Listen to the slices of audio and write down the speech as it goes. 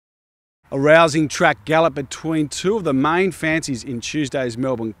A rousing track gallop between two of the main fancies in Tuesday's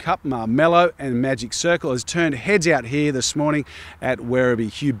Melbourne Cup, Marmelo and Magic Circle, has turned heads out here this morning at Werribee.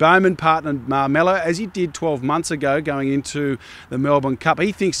 Hugh Bowman partnered Marmelo as he did 12 months ago going into the Melbourne Cup.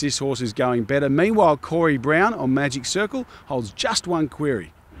 He thinks this horse is going better. Meanwhile, Corey Brown on Magic Circle holds just one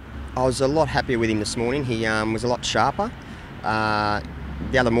query. I was a lot happier with him this morning. He was a lot sharper.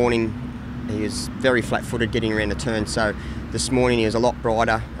 The other morning he was very flat-footed getting around the turn, so this morning he was a lot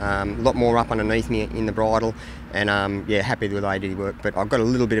brighter, a lot more up underneath me in the bridle, and yeah, happy with the way he worked. But I've got a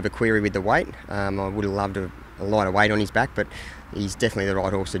little bit of a query with the weight. I would have loved a lighter weight on his back, but he's definitely the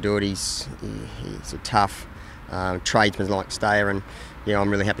right horse to do it. He's a tough tradesman-like stayer, and yeah, I'm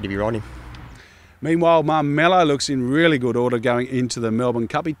really happy to be riding him. Meanwhile, Marmelo looks in really good order going into the Melbourne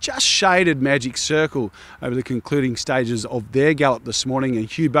Cup. He just shaded Magic Circle over the concluding stages of their gallop this morning, and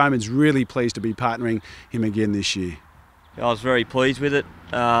Hugh Bowman's really pleased to be partnering him again this year. I was very pleased with it.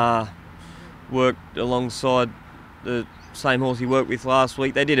 Worked alongside the same horse he worked with last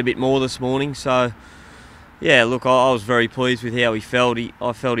week. They did a bit more this morning, so yeah, look, I was very pleased with how he felt.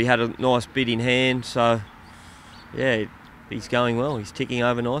 I felt he had a nice bit in hand, so yeah, he's going well. He's ticking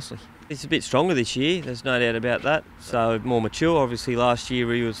over nicely. He's a bit stronger this year, there's no doubt about that. So more mature. Obviously last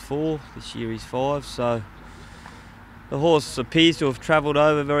year he was 4, this year he's 5, so the horse appears to have travelled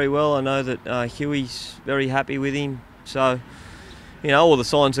over very well. I know that Huey's very happy with him. So, you know, all the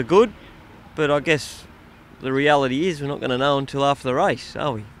signs are good, but I guess the reality is we're not going to know until after the race,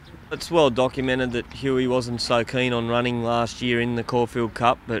 are we? It's well documented that Huey wasn't so keen on running last year in the Caulfield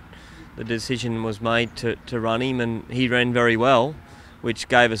Cup, but the decision was made to run him, and he ran very well, which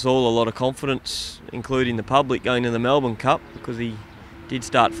gave us all a lot of confidence, including the public, going to the Melbourne Cup, because he did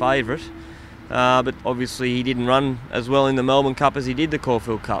start favourite. But obviously he didn't run as well in the Melbourne Cup as he did the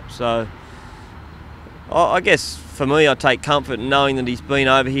Caulfield Cup. So I guess for me, I take comfort in knowing that he's been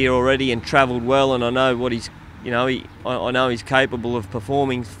over here already and travelled well, and I know what he's, you know, I know he's capable of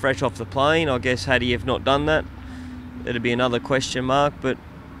performing fresh off the plane. I guess had he have not done that, it'd be another question mark. But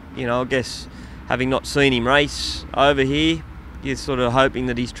you know, I guess having not seen him race over here, you're sort of hoping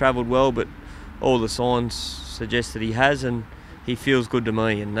that he's travelled well, but all the signs suggest that he has, and he feels good to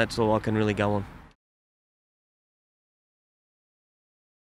me, and that's all I can really go on.